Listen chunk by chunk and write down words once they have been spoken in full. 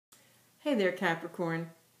Hey there,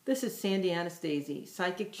 Capricorn. This is Sandy Anastasi,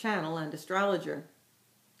 psychic channel and astrologer.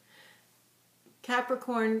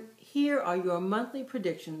 Capricorn, here are your monthly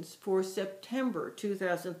predictions for September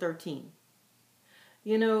 2013.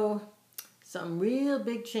 You know, some real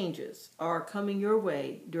big changes are coming your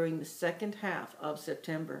way during the second half of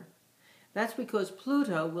September. That's because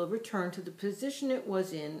Pluto will return to the position it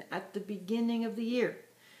was in at the beginning of the year,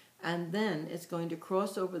 and then it's going to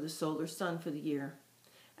cross over the solar sun for the year.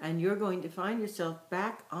 And you're going to find yourself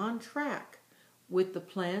back on track with the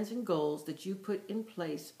plans and goals that you put in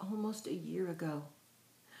place almost a year ago.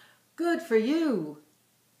 Good for you!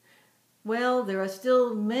 Well, there are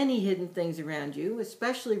still many hidden things around you,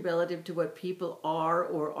 especially relative to what people are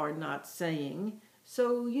or are not saying,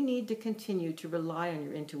 so you need to continue to rely on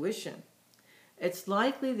your intuition. It's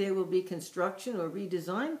likely there will be construction or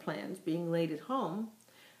redesign plans being laid at home,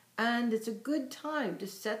 and it's a good time to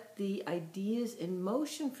set the ideas in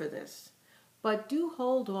motion for this. But do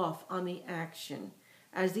hold off on the action,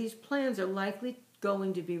 as these plans are likely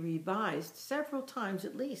going to be revised several times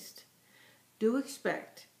at least. Do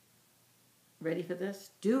expect, ready for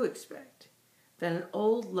this? Do expect that an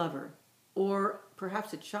old lover, or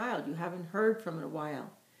perhaps a child you haven't heard from in a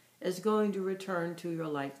while, is going to return to your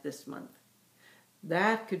life this month.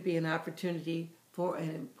 That could be an opportunity for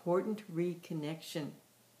an important reconnection.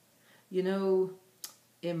 You know,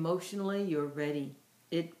 emotionally, you're ready.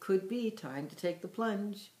 It could be time to take the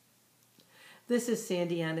plunge. This is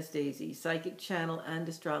Sandy Anastasi, psychic channel and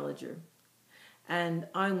astrologer. And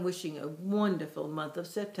I'm wishing a wonderful month of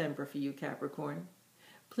September for you, Capricorn.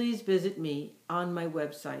 Please visit me on my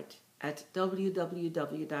website at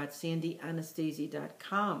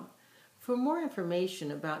www.sandyanastasi.com for more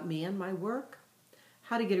information about me and my work,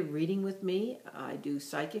 how to get a reading with me. I do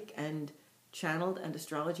psychic and channeled and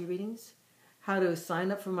astrology readings, how to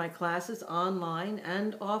sign up for my classes online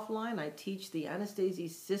and offline. I teach the Anastasi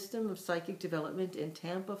system of psychic development in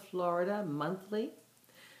Tampa, Florida monthly,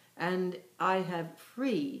 and I have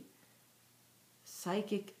free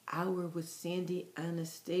Psychic Hour with Sandy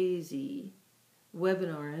Anastasi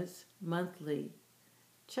webinars monthly.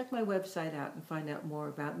 Check my website out and find out more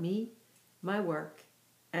about me, my work,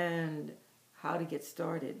 and how to get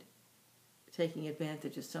started taking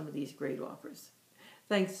advantage of some of these great offers.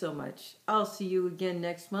 Thanks so much. I'll see you again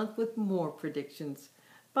next month with more predictions.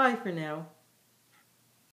 Bye for now.